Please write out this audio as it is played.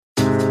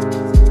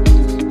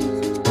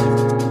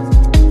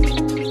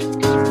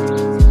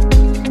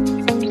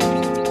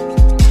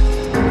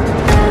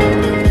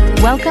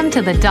Welcome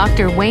to the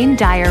Dr. Wayne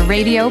Dyer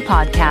Radio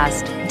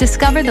Podcast.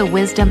 Discover the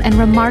wisdom and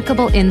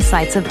remarkable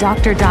insights of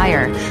Dr.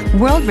 Dyer,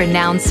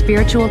 world-renowned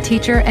spiritual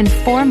teacher and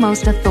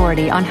foremost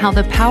authority on how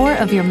the power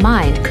of your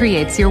mind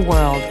creates your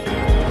world.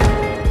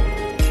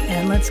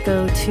 And let's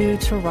go to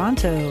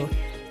Toronto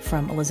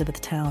from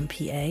Elizabethtown,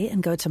 PA,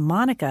 and go to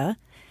Monica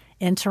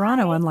in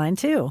Toronto on line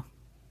 2.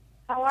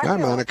 How are Hi,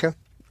 you? Monica.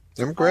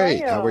 I'm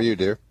great. How are you,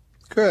 dear?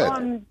 Good.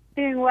 I'm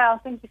doing well.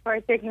 Thank you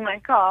for taking my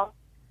call.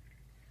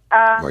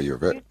 Well, you're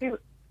good.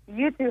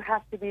 You two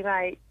have to be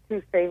my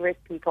two favorite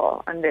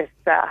people on this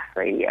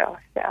radio.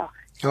 So.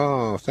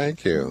 Oh,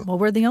 thank you. Well,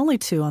 we're the only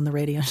two on the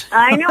radio.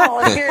 I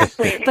know,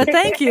 seriously. But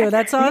thank you.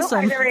 That's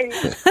awesome. You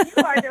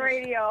are the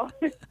radio.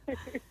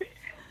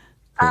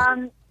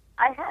 I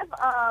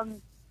have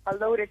a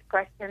loaded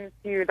question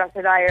to you,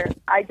 Dr. Dyer.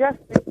 I just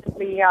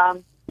recently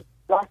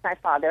lost my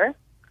father,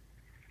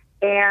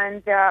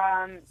 and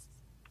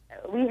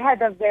we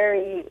had a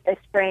very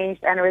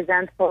estranged and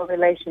resentful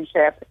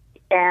relationship.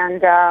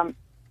 And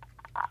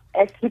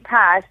as he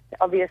passed,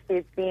 obviously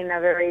it's been a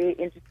very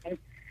interesting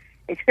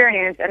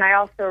experience. And I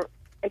also,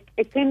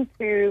 it came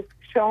to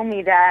show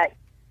me that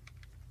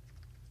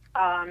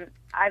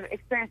I've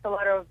experienced a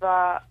lot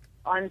of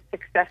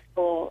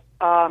unsuccessful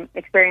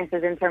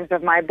experiences in terms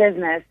of my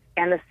business,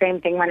 and the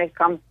same thing when it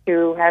comes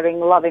to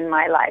having love in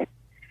my life.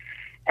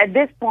 At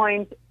this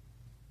point,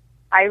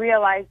 I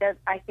realized that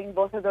I think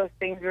both of those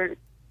things were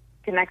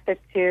connected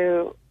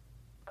to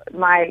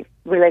my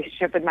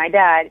relationship with my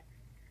dad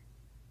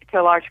to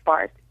a large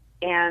part.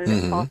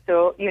 And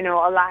also,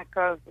 a lack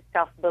of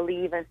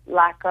self-belief and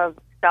lack of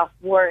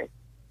self-worth.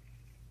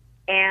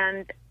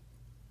 And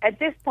at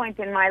this point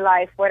in my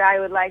life, what I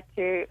would like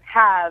to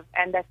have,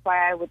 and that's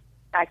why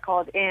I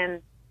called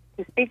in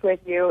to speak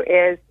with you,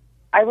 is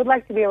I would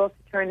like to be able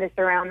to turn this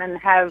around and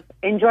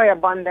enjoy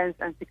abundance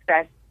and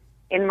success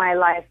in my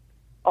life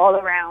all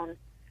around.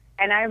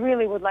 And I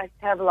really would like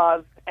to have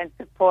love and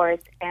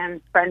support and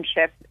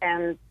friendships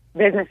and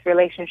business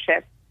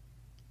relationships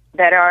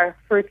that are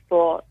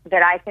fruitful,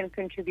 that I can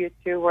contribute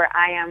to, where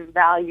I am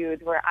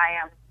valued, where I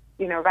am,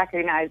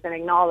 recognized and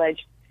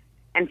acknowledged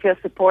and feel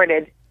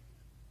supported,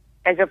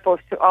 as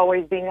opposed to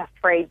always being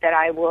afraid that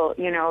I will,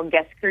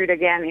 get screwed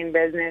again in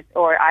business,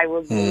 or I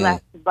will be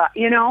left, but,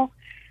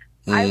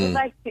 I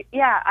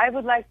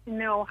would like to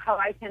know how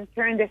I can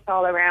turn this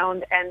all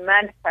around and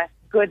manifest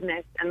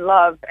goodness and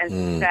love and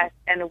success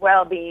and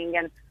well-being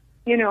and,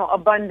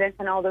 abundance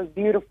and all those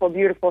beautiful,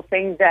 beautiful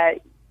things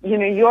that,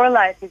 your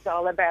life is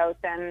all about.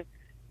 And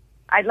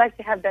I'd like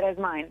to have that as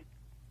mine.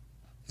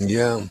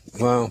 Yeah,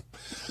 well,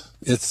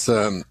 it's,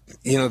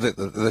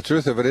 the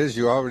truth of it is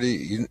you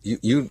already,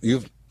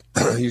 you've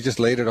you just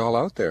laid it all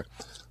out there.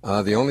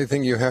 The only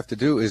thing you have to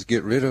do is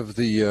get rid of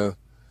the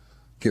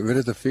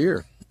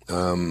fear.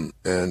 And,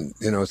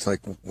 it's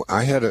like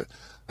I had an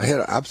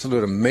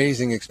absolute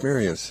amazing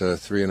experience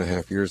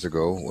 3.5 years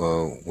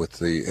ago with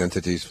the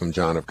entities from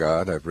John of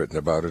God. I've written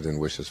about it in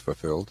Wishes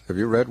Fulfilled. Have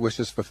you read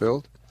Wishes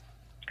Fulfilled?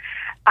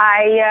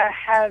 I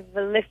have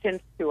listened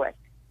to it.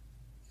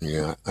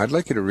 Yeah, I'd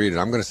like you to read it.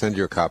 I'm going to send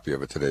you a copy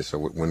of it today, so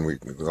when we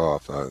go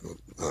off,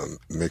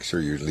 make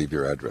sure you leave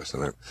your address.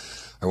 And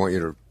I want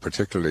you to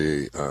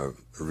particularly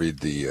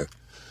read the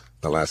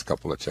last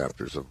couple of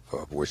chapters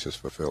of Wishes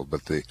Fulfilled.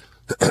 But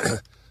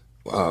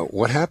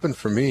what happened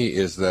for me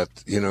is that,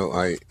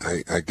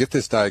 I get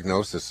this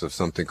diagnosis of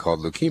something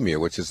called leukemia,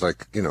 which is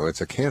like,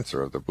 it's a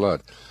cancer of the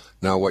blood.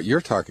 Now, what you're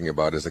talking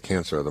about is a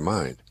cancer of the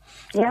mind.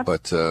 Yeah.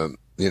 But,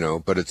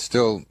 but it's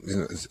still,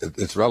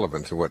 it's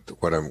relevant to what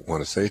I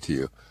want to say to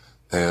you.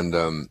 And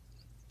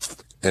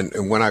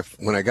when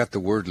I got the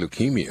word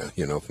leukemia,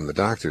 from the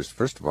doctors,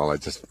 first of all, I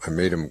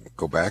made them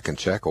go back and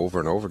check over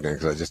and over again,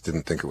 because I just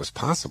didn't think it was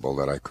possible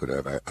that I could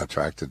have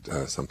attracted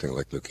something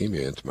like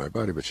leukemia into my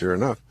body. But sure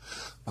enough,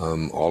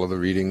 all of the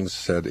readings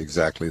said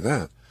exactly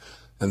that.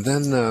 And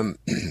then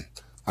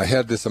I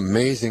had this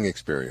amazing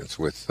experience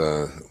with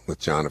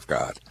John of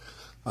God.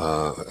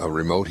 A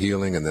remote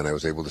healing, and then I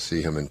was able to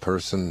see him in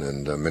person,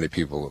 and many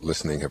people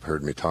listening have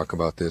heard me talk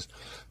about this.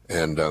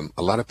 And a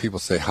lot of people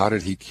say, how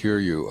did he cure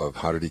you of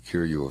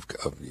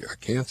your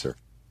cancer?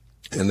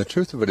 And the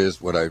truth of it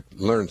is, what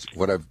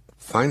I've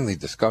finally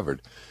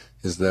discovered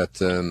is that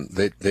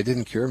they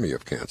didn't cure me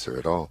of cancer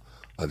at all,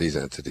 these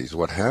entities.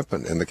 What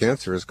happened, and the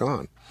cancer is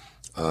gone.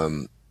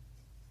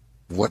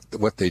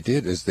 What they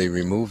did is they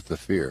removed the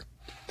fear.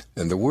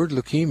 And the word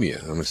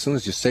leukemia, as soon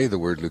as you say the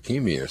word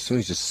leukemia, as soon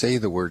as you say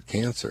the word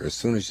cancer, as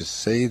soon as you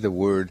say the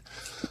word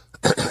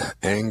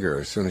anger,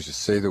 as soon as you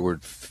say the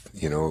word,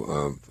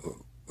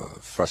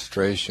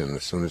 frustration,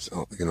 as soon as,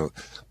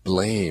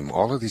 blame,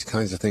 all of these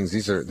kinds of things,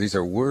 these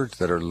are words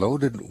that are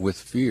loaded with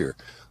fear.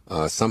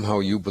 Somehow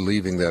you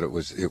believing that it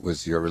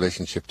was your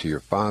relationship to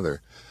your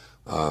father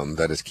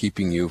that is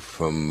keeping you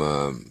from,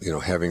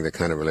 having the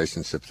kind of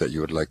relationships that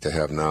you would like to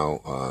have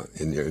now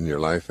in your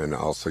life, and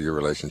also your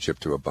relationship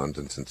to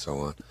abundance and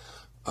so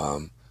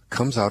on.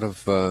 comes out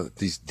of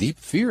these deep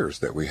fears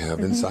that we have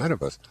inside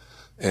of us.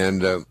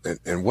 And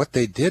what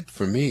they did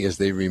for me is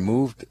they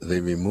removed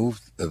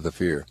the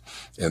fear,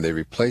 and they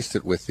replaced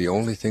it with the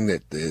only thing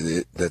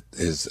that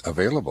is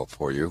available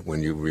for you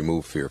when you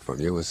remove fear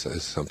from you is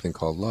something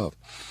called love.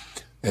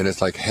 And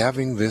it's like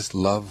having this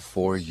love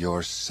for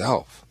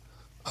yourself,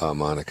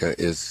 Monica,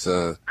 is,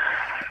 and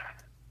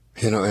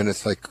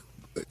it's like,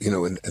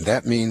 and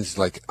that means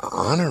like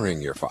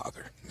honoring your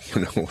father.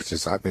 Which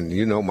is,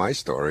 my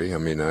story. I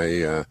mean,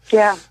 I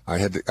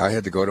had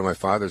to go to my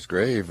father's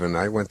grave, and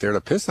I went there to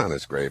piss on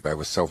his grave. I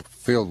was so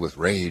filled with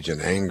rage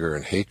and anger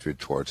and hatred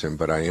towards him,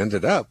 but I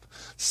ended up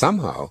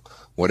somehow,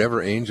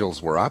 whatever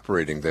angels were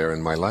operating there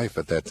in my life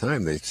at that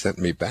time, they sent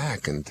me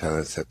back and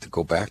said to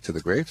go back to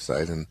the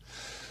gravesite. And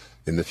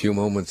in the few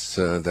moments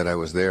that I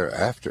was there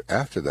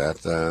after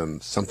that,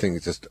 something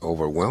just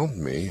overwhelmed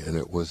me, and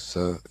it was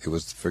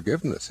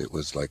forgiveness. It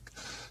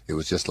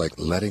was just like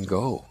letting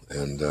go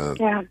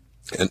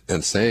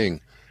and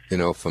saying,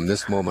 from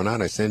this moment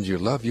on, I send you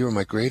love. You are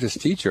my greatest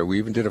teacher. We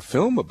even did a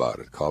film about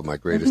it called My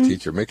Greatest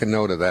Teacher. Make a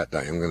note of that,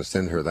 Dyer. I'm going to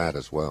send her that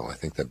as well. I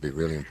think that'd be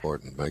really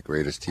important. My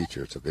Greatest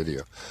Teacher. It's a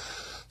video.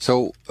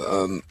 So,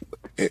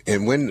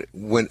 and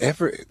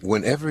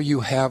whenever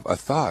you have a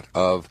thought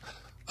of,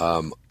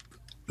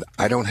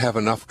 I don't have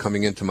enough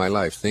coming into my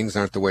life. Things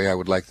aren't the way I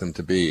would like them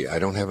to be. I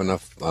don't have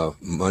enough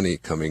money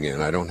coming in.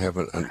 I don't have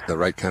the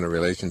right kind of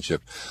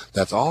relationship.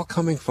 That's all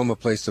coming from a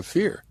place of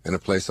fear and a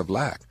place of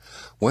lack.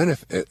 When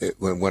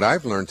what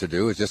I've learned to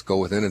do is just go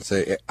within and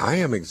say, I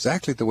am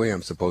exactly the way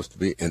I'm supposed to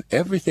be, and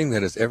everything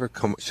that has ever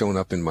shown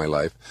up in my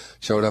life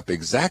showed up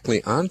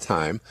exactly on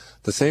time,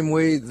 the same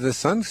way the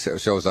sun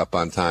shows up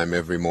on time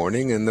every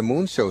morning and the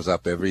moon shows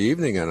up every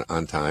evening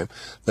on time,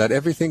 that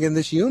everything in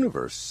this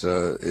universe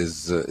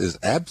is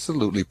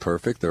absolutely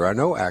perfect. There are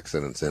no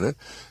accidents in it.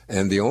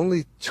 And the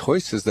only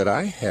choices that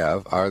I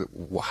have are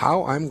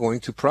how I'm going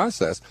to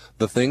process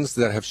the things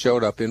that have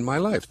showed up in my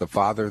life, the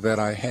father that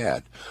I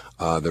had,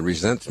 the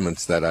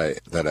resentments that I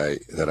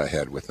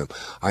had with him.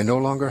 I no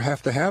longer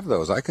have to have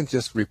those. I can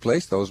just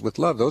replace those with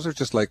love. Those are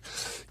just like,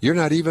 you're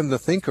not even the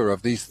thinker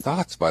of these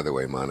thoughts, by the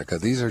way, Monica.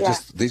 These are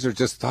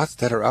just thoughts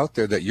that are out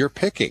there that you're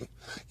picking,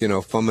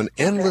 from an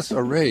endless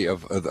array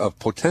of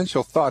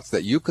potential thoughts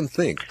that you can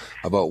think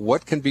about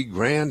what can be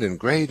grand and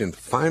great and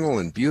final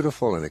and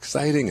beautiful and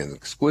exciting and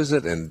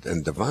exquisite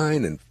and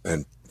divine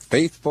and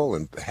faithful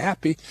and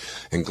happy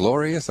and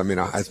glorious. I mean,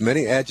 as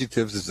many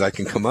adjectives as I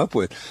can come up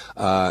with.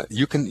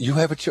 You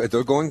have a choice.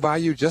 They're going by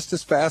you just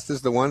as fast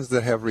as the ones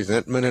that have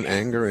resentment and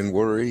anger and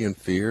worry and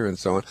fear and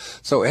so on.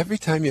 So every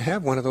time you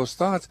have one of those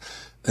thoughts,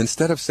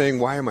 instead of saying,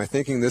 why am I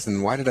thinking this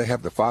and why did I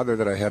have the father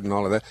that I had and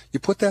all of that, you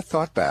put that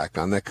thought back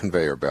on that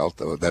conveyor belt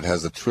that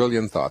has 1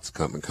 trillion thoughts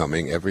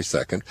coming every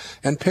second,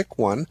 and pick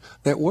one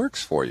that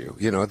works for you,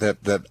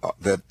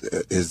 that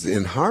is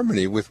in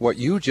harmony with what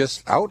you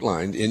just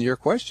outlined in your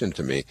question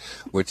to me,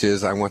 which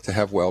is, I want to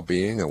have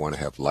well-being, I want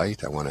to have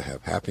light, I want to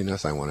have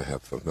happiness, I want to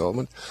have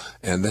fulfillment,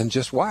 and then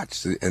just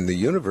watch, and the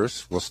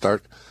universe will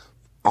start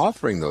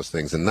offering those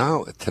things. And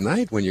now,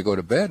 tonight, when you go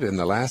to bed, in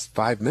the last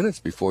 5 minutes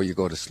before you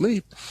go to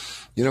sleep,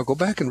 go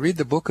back and read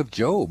the book of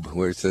Job,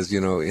 where it says,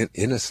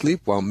 in a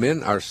sleep while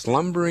men are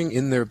slumbering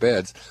in their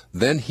beds,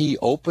 then he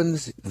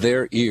opens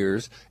their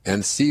ears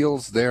and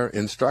seals their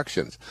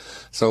instructions.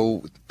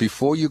 So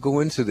before you go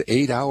into the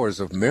 8 hours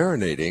of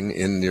marinating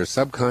in your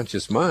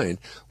subconscious mind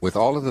with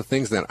all of the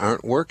things that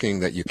aren't working,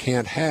 that you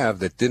can't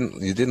have, you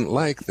didn't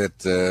like, that,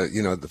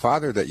 the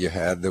father that you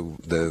had,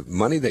 the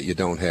money that you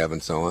don't have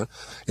and so on,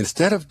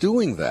 instead of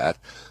doing that,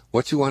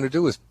 what you want to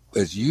do is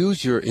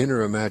use your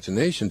inner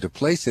imagination to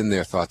place in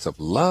there thoughts of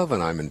love,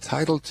 and I'm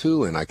entitled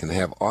to, and I can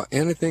have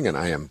anything, and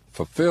I am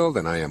fulfilled,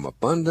 and I am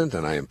abundant,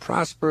 and I am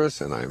prosperous,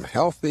 and I am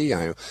healthy.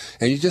 And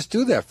you just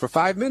do that for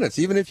 5 minutes,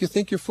 even if you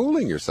think you're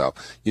fooling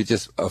yourself. You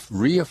just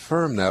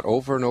reaffirm that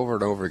over and over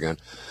and over again.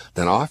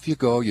 Then off you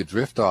go, you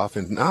drift off,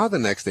 and now the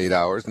next 8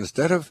 hours,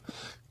 instead of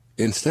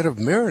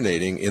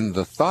marinating in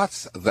the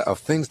thoughts of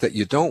things that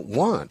you don't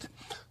want,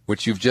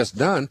 which you've just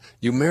done,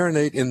 you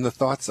marinate in the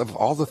thoughts of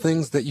all the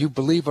things that you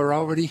believe are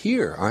already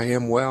here. I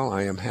am well,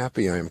 I am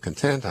happy, I am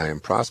content, I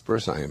am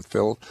prosperous, I am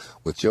filled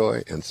with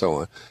joy, and so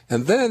on.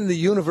 And then the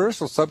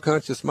universal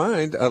subconscious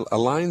mind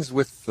aligns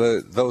with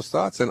those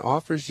thoughts and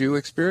offers you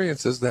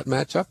experiences that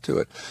match up to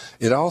it.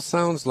 It all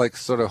sounds like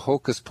sort of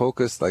hocus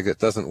pocus, like it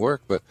doesn't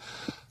work, but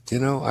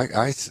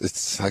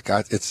it's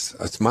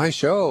my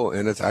show,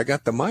 and I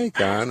got the mic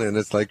on, and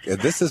it's like,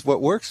 this is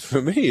what works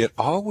for me. It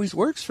always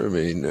works for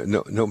me,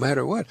 no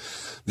matter what.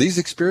 These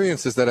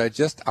experiences that I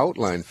just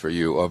outlined for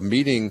you of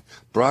meeting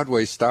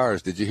Broadway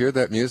stars. Did you hear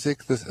that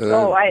music?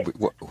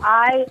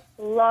 I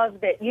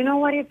loved it. You know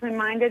what it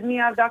reminded me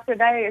of, Dr.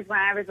 Dyer, is when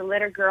I was a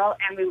little girl,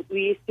 and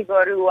we used to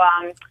go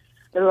to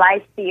the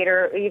live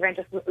theater, even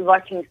just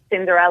watching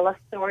Cinderella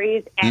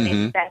stories, and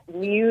it's that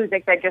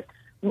music that just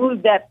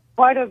moves that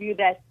part of you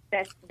that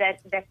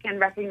can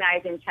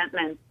recognize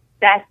enchantment.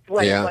 That's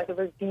what it was. It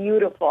was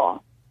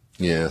beautiful.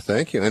 Yeah,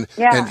 thank you.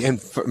 Yeah.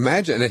 And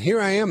imagine, and here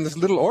I am, this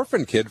little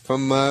orphan kid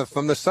from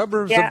the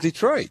suburbs of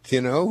Detroit,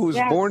 you know, who was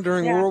born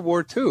during World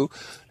War II,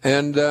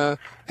 and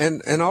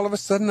all of a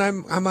sudden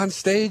I'm on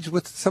stage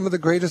with some of the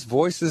greatest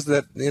voices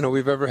that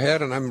we've ever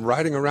had, and I'm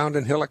riding around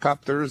in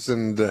helicopters,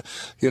 and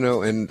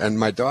and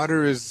my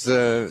daughter is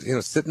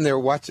sitting there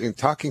watching,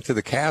 talking to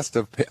the cast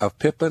of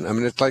Pippin. I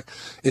mean, it's like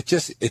it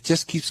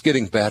just keeps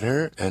getting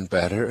better and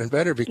better and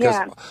better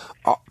because,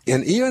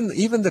 and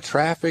even the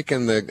traffic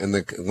and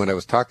the when I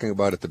was talking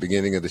about at the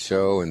beginning of the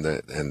show and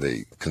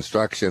the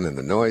construction and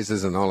the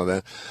noises and all of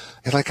that,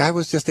 it's like I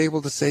was just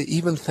able to say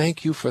even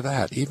thank you for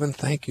that,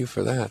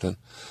 and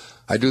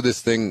I do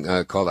this thing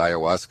called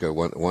ayahuasca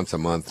once a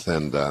month,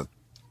 and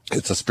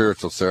it's a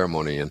spiritual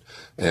ceremony,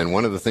 and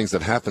one of the things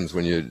that happens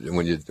when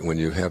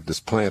you have this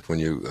plant, when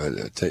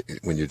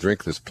you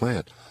drink this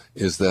plant,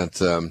 is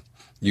that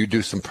you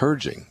do some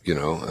purging,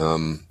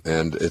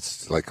 and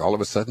it's like all of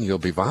a sudden you'll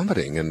be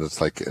vomiting, and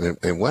it's like,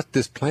 and what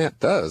this plant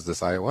does,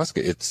 this ayahuasca,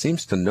 it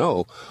seems to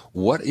know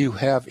what you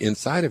have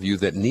inside of you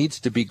that needs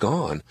to be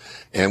gone.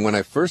 And when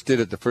I first did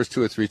it, the first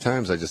 2 or 3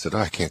 times, I just said,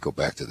 I can't go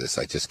back to this.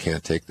 I just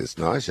can't take this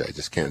nausea. I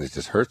just can't. It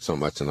just hurts so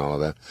much and all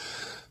of that.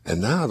 And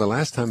now, the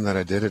last time that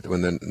I did it,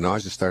 when the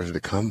nausea started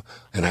to come,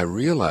 and I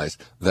realized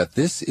that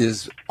this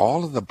is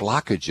all of the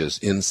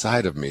blockages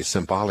inside of me,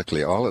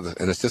 symbolically,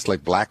 and it's just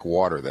like black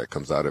water that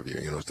comes out of you,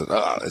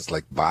 it's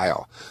like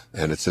bile,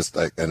 and it's just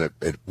like, and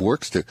it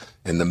works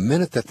and the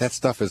minute that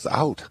stuff is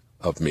out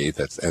of me,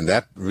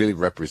 that really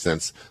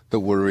represents the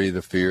worry,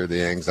 the fear,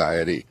 the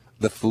anxiety,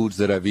 the foods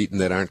that I've eaten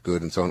that aren't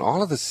good, and so on,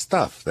 all of the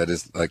stuff that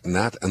is like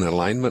not in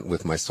alignment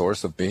with my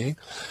source of being.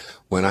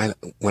 When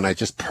I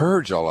just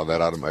purge all of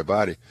that out of my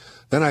body,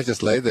 then I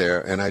just lay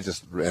there and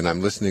I'm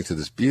listening to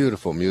this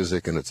beautiful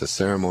music, and it's a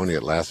ceremony.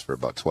 It lasts for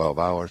about 12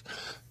 hours,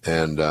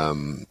 and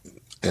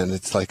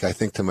it's like I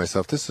think to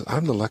myself,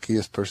 I'm the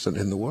luckiest person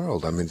in the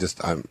world. I mean,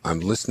 I'm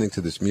listening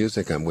to this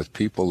music. I'm with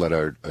people that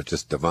are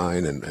just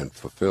divine and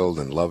fulfilled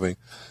and loving,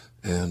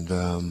 and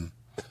and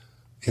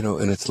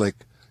it's like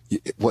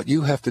what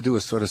you have to do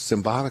is sort of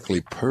symbolically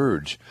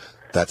purge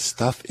that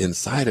stuff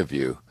inside of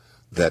you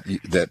that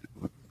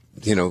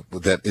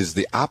is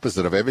the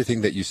opposite of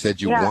everything that you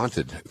said you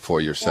wanted for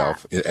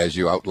yourself. As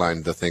you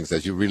outlined the things,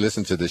 as you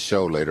re-listen to this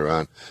show later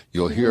on,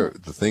 you'll hear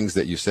the things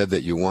that you said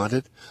that you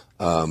wanted,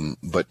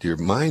 but your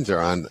minds are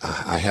on,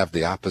 I have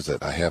the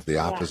opposite, I have the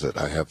opposite,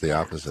 I have the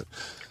opposite.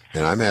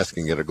 And I'm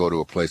asking you to go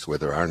to a place where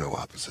there are no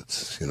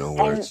opposites,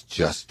 where it's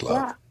just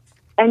love.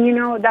 Yeah.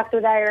 And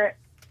Dr. Dyer,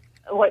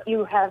 what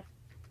you have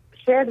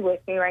shared with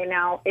me right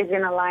now is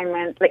in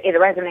alignment. It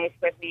resonates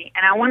with me.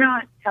 And I want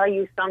to tell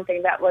you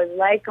something that was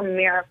like a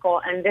miracle,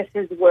 and this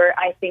is where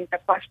I think the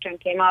question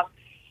came up.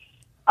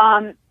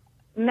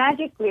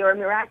 Magically or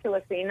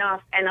miraculously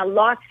enough, and a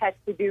lot has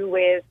to do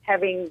with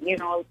having,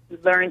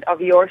 learned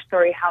of your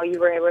story, how you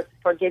were able to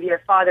forgive your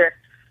father.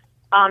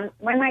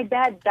 When my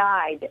dad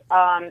died,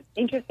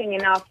 interesting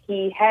enough,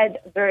 he had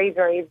very,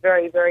 very,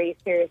 very, very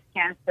serious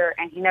cancer,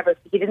 and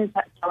he didn't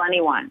tell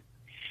anyone.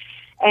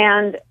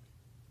 And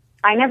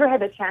I never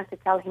had a chance to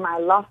tell him I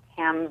loved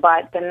him,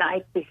 but the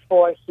night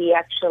before he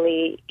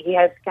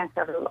has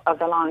cancer of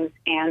the lungs,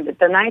 and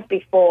the night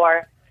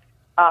before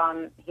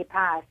he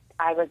passed,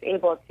 I was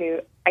able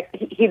to,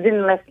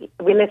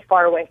 we lived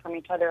far away from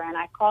each other, and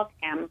I called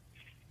him,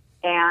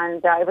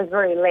 and it was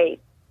very late,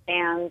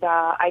 and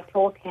I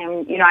told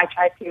him, I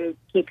tried to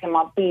keep him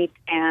upbeat,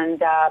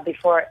 and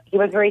before, he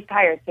was very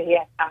tired, so he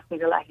asked me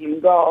to let him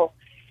go,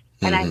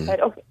 and I said,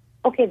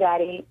 okay,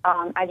 Daddy,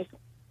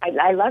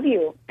 I love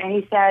you. And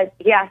he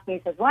asked me,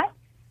 he says, what?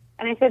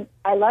 And I said,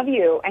 I love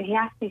you. And he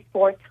asked me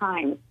 4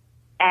 times,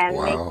 and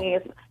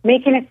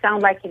making it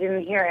sound like he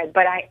didn't hear it.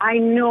 But I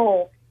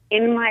know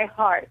in my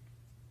heart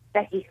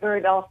that he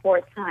heard all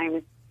 4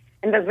 times.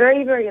 And the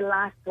very, very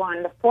last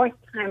one, the 4th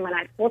time when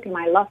I told him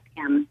I loved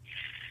him,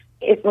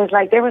 it was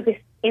like there was this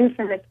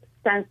infinite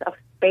sense of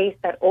space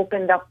that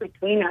opened up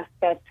between us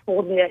that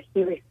told me that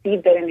he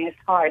received it in his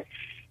heart.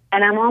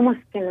 And I'm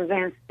almost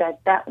convinced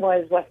that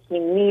was what he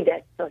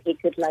needed so he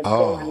could let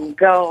go and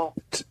go.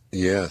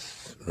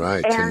 Yes,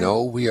 right. To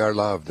know we are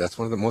loved. That's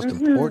one of the most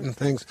important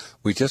things.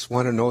 We just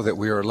want to know that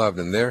we are loved.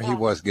 And there he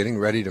was getting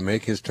ready to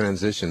make his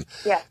transition.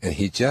 Yeah. And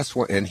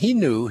and he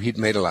knew he'd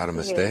made a lot of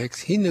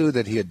mistakes. He knew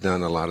that he had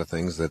done a lot of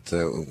things that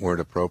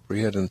weren't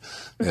appropriate and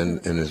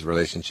in his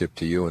relationship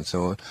to you and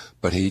so on.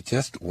 But he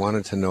just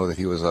wanted to know that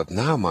he was loved.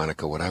 Now,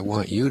 Monica, what I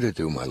want you to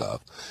do, my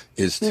love,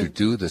 is to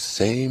do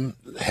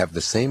have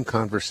the same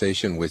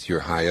conversation with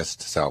your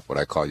highest self, what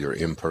I call your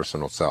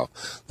impersonal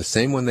self. The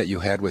same one that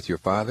you had with your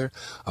father.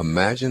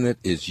 Imagine it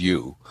is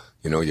you,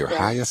 your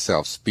highest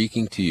self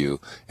speaking to you,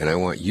 and I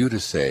want you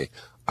to say,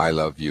 I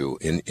love you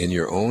in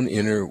your own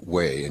inner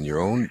way, in your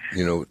own,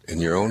 in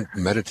your own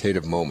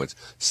meditative moments.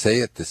 Say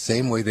it the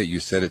same way that you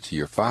said it to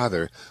your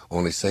father,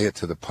 only say it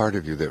to the part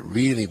of you that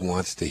really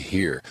wants to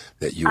hear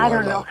that you are loved. I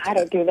don't know how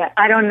to do that.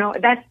 I don't know.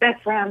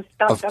 That's where I'm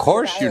stuck. Of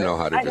course you know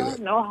how to do that. I don't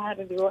know how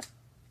to do it.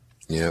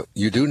 Yeah,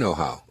 you do know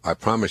how. I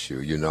promise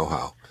you, you know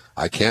how.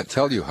 I can't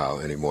tell you how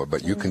anymore,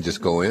 but you can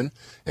just go in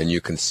and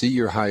you can see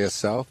your highest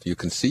self. You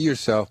can see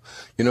yourself.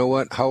 You know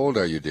what? How old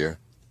are you, dear?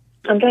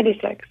 I'm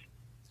 36.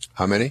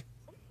 How many?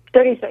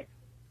 36.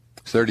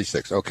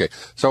 36. Okay.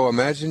 So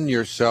imagine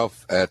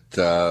yourself at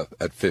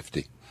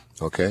 50.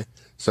 Okay.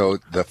 So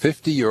the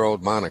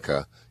 50-year-old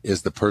Monica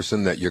is the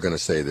person that you're going to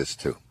say this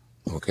to.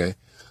 Okay.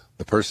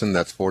 The person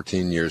that's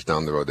 14 years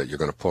down the road that you're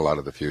going to pull out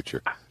of the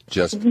future.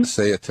 Just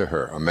say it to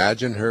her.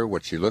 Imagine her,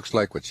 what she looks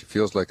like, what she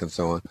feels like, and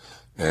so on.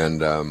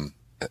 And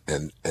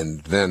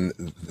then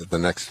the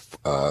next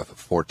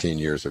 14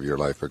 years of your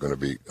life are going to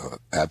be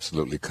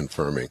absolutely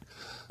confirming,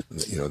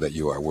 that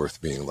you are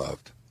worth being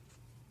loved.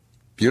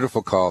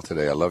 Beautiful call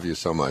today. I love you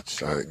so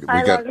much. I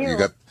love you.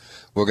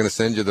 We're going to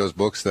send you those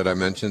books that I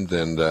mentioned,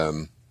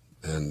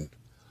 and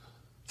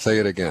say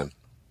it again.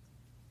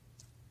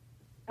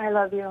 I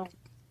love you.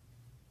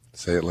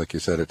 Say it like you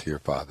said it to your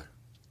father.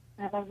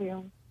 I love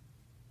you.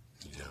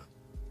 Yeah.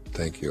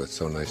 Thank you. It's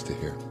so nice to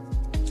hear.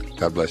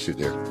 God bless you,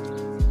 dear.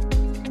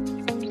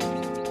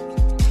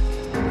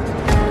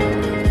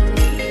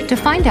 To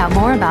find out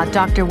more about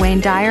Dr.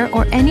 Wayne Dyer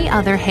or any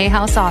other Hay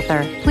House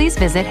author, please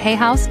visit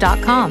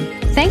hayhouse.com.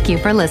 Thank you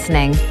for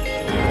listening.